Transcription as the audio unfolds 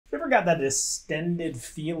You ever got that distended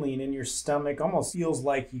feeling in your stomach? Almost feels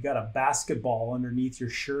like you got a basketball underneath your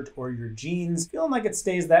shirt or your jeans, feeling like it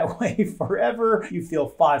stays that way forever. You feel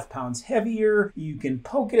 5 pounds heavier. You can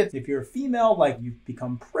poke it if you're a female, like you've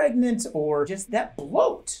become pregnant, or just that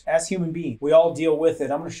bloat. As human beings, we all deal with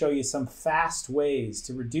it. I'm going to show you some fast ways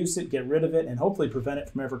to reduce it, get rid of it, and hopefully prevent it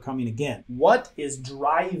from ever coming again. What is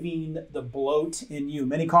driving the bloat in you?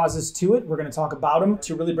 Many causes to it. We're going to talk about them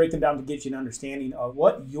to really break them down to give you an understanding of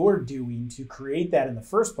what you're doing to create that in the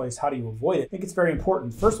first place. How do you avoid it? I think it's very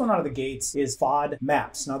important. First one out of the gates is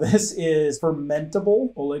FODMAPs. Now this is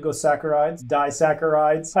fermentable oligosaccharides,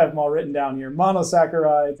 disaccharides. I have them all written down here.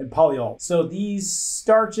 Monosaccharides and polyols. So these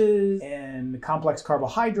starches and complex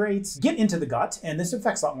carbohydrates get into the gut, and this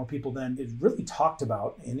affects a lot more people than is really talked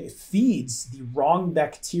about, and it feeds the wrong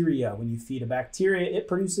bacteria. When you feed a bacteria, it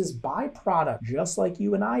produces byproduct just like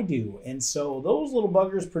you and I do. And so those little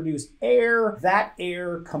buggers produce air. That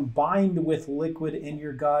air combined with liquid in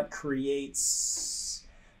your gut creates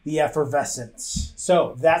the effervescence.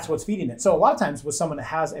 So that's what's feeding it. So a lot of times with someone that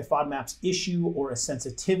has a FODMAPs issue or a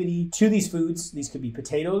sensitivity to these foods, these could be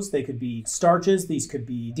potatoes, they could be starches, these could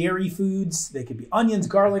be dairy foods, they could be onions,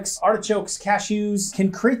 garlics, artichokes, cashews,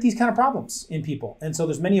 can create these kind of problems in people. And so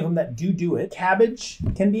there's many of them that do it. Cabbage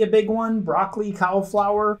can be a big one, broccoli,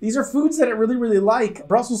 cauliflower. These are foods that I really like.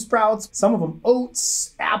 Brussels sprouts, some of them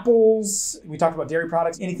oats, apples. We talked about dairy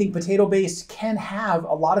products. Anything potato-based can have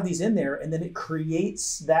a lot of these in there, and then it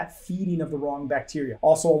creates that feeding of the wrong bacteria.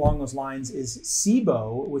 Also along those lines is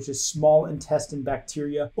SIBO, which is small intestine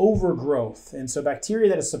bacteria overgrowth. And so bacteria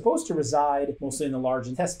that is supposed to reside mostly in the large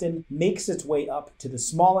intestine makes its way up to the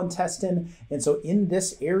small intestine. And so in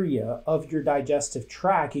this area of your digestive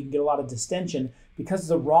tract, you can get a lot of distension because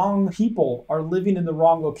the wrong people are living in the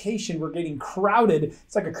wrong location. We're getting crowded.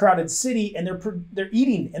 It's like a crowded city, and they're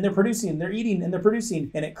eating and they're producing, they're eating and they're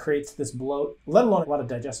producing, and it creates this bloat, let alone a lot of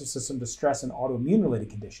digestive system distress and autoimmune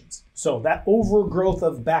related conditions. So that overgrowth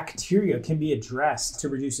of bacteria can be addressed to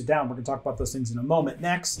reduce it down. We're going to talk about those things in a moment.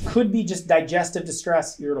 Next, could be just digestive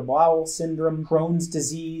distress, irritable bowel syndrome, Crohn's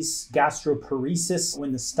disease, gastroparesis,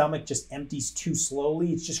 when the stomach just empties too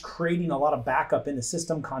slowly. It's just creating a lot of backup in the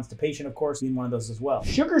system. Constipation, of course, being one of those as well.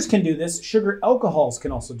 Sugars can do this. Sugar alcohols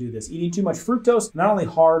can also do this. Eating too much fructose, not only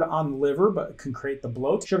hard on the liver, but can create the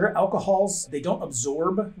bloat. Sugar alcohols, they don't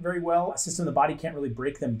absorb very well. A system in the body can't really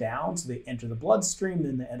break them down, so they enter the bloodstream,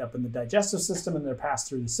 then they end up in the digestive system, and they're passed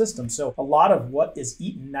through the system. So a lot of what is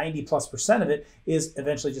eaten, 90+% of it, is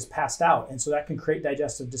eventually just passed out. And so that can create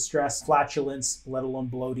digestive distress, flatulence, let alone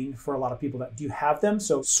bloating for a lot of people that do have them.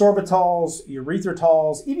 So sorbitols,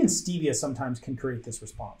 erythritols, even stevia sometimes can create this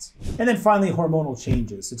response. And then finally, hormonal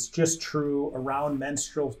changes. It's just true around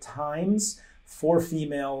menstrual times for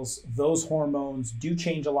females. Those hormones do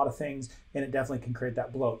change a lot of things, and it definitely can create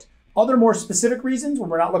that bloat. Other more specific reasons, when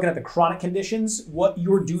we're not looking at the chronic conditions, what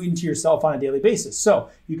you're doing to yourself on a daily basis. So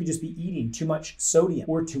you could just be eating too much sodium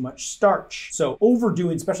or too much starch. So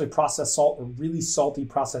overdoing, especially processed salt or really salty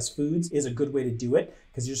processed foods, is a good way to do it,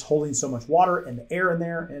 because you're just holding so much water and the air in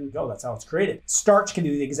there, and that's how it's created. Starch can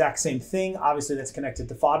do the exact same thing. Obviously, that's connected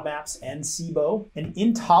to FODMAPs and SIBO. An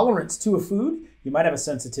intolerance to a food, you might have a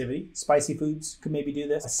sensitivity. Spicy foods could maybe do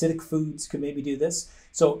this. Acidic foods could maybe do this.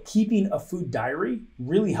 So keeping a food diary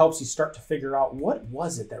really helps you start to figure out, what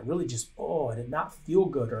was it that really just, I did not feel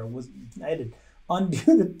good, or I had to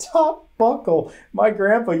undo the top buckle. My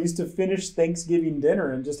grandpa used to finish Thanksgiving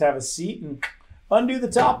dinner and just have a seat and undo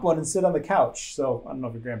the top one and sit on the couch. So I don't know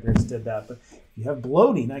if your grandparents did that, but if you have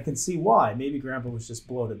bloating, I can see why. Maybe grandpa was just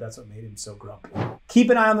bloated. That's what made him so grumpy. Keep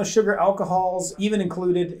an eye on the sugar alcohols, even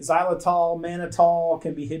included xylitol, mannitol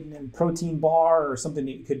can be hidden in protein bar or something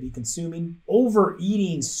that you could be consuming.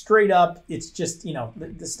 Overeating straight up, it's just,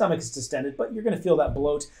 the stomach is distended, but you're going to feel that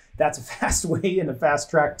bloat. That's a fast way and a fast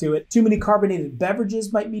track to it. Too many carbonated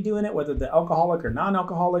beverages might be doing it, whether they're alcoholic or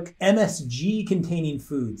non-alcoholic. MSG containing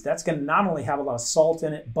foods. That's going to not only have a lot of salt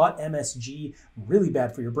in it, but MSG, really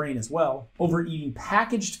bad for your brain as well. Overeating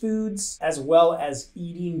packaged foods, as well as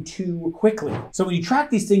eating too quickly. So when you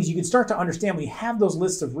track these things, you can start to understand, when you have those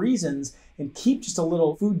lists of reasons, and keep just a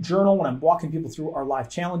little food journal. When I'm walking people through our life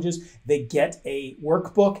challenges, they get a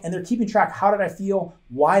workbook and they're keeping track. How did I feel?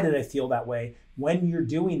 Why did I feel that way? When you're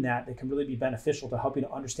doing that, it can really be beneficial to help you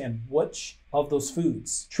to understand which of those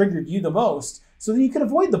foods triggered you the most, so that you can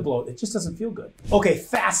avoid the bloat. It just doesn't feel good. Okay,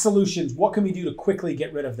 fast solutions. What can we do to quickly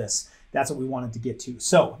get rid of this? That's what we wanted to get to.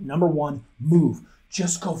 So number one, move.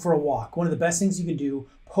 just go for a walk. One of the best things you can do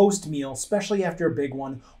post-meal, especially after a big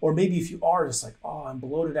one, or maybe if you are just like, oh, I'm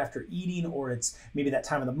bloated after eating, or it's maybe that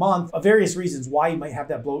time of the month, of various reasons why you might have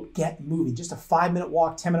that bloat, get moving. Just a 5-minute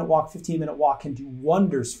walk, 10-minute walk, 15-minute walk can do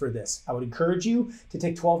wonders for this. I would encourage you to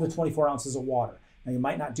take 12 to 24 ounces of water. Now, you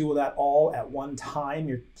might not do that all at one time.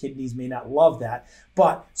 Your kidneys may not love that,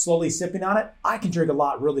 but slowly sipping on it, I can drink a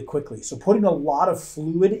lot really quickly. So putting a lot of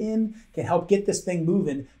fluid in can help get this thing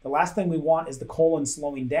moving. The last thing we want is the colon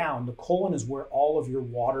slowing down. The colon is where all of your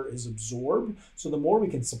water is absorbed. So the more we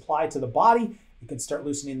can supply to the body, you can start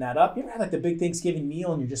loosening that up. You ever had like the big Thanksgiving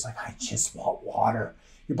meal and you're just like, I just want water.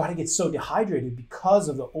 Your body gets so dehydrated because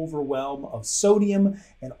of the overwhelm of sodium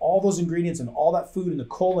and all those ingredients and all that food, and the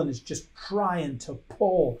colon is just trying to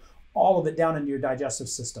pull all of it down into your digestive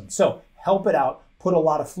system. So help it out, put a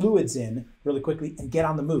lot of fluids in really quickly, and get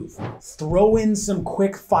on the move. Throw in some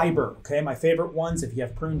quick fiber, okay? My favorite ones, if you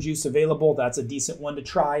have prune juice available, that's a decent one to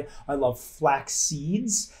try. I love flax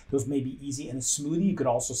seeds. Those may be easy in a smoothie. You could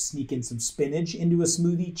also sneak in some spinach into a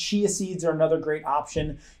smoothie. Chia seeds are another great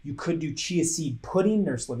option. You could do chia seed pudding.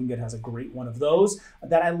 Nurse Livingood has a great one of those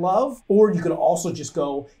that I love. Or you could also just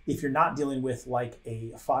go, if you're not dealing with like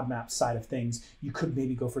a FODMAP side of things, you could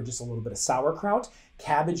maybe go for just a little bit of sauerkraut.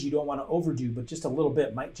 Cabbage, you don't want to overdo, but just a little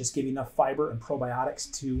bit might just give you enough fiber and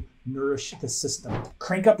probiotics to nourish the system.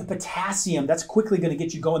 Crank up the potassium. That's quickly going to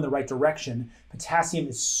get you going the right direction. Potassium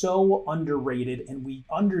is so underrated and we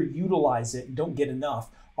underutilize it and don't get enough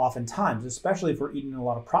oftentimes, especially if we're eating a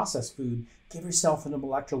lot of processed food. Give yourself some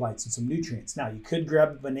electrolytes and some nutrients. Now, you could grab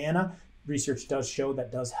a banana. Research does show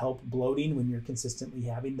that does help bloating when you're consistently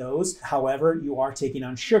having those. However, you are taking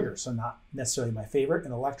on sugar, so not necessarily my favorite.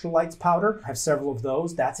 An electrolytes powder, I have several of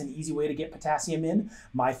those. That's an easy way to get potassium in.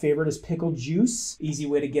 My favorite is pickle juice. Easy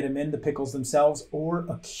way to get them in, the pickles themselves, or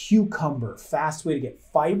a cucumber. Fast way to get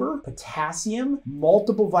fiber, potassium,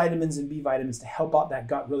 multiple vitamins and B vitamins to help out that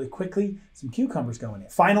gut really quickly. Some cucumbers going in.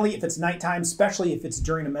 Finally, if it's nighttime, especially if it's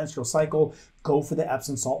during a menstrual cycle, go for the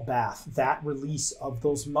Epsom salt bath. That release of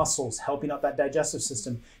those muscles, helping out that digestive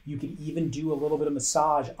system. You can even do a little bit of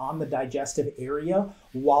massage on the digestive area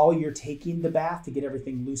while you're taking the bath to get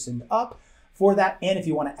everything loosened up for that. And if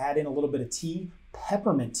you want to add in a little bit of tea,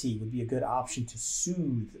 peppermint tea would be a good option to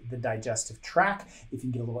soothe the digestive tract. If you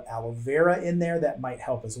can get a little aloe vera in there, that might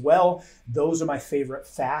help as well. Those are my favorite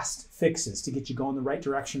fast fixes to get you going the right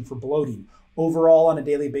direction for bloating. Overall, on a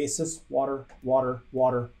daily basis, water, water,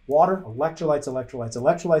 water, water, electrolytes, electrolytes,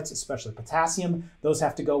 electrolytes, especially potassium. Those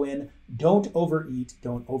have to go in. Don't overeat.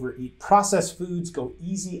 Don't overeat processed foods. Go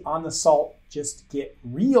easy on the salt. Just get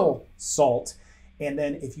real salt. And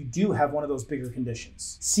then if you do have one of those bigger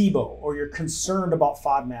conditions, SIBO, or you're concerned about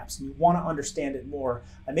FODMAPs and you want to understand it more,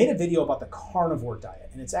 I made a video about the carnivore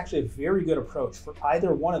diet, and it's actually a very good approach for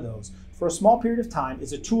either one of those. For a small period of time,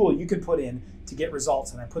 is a tool you can put in to get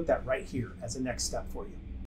results, and I put that right here as a next step for you.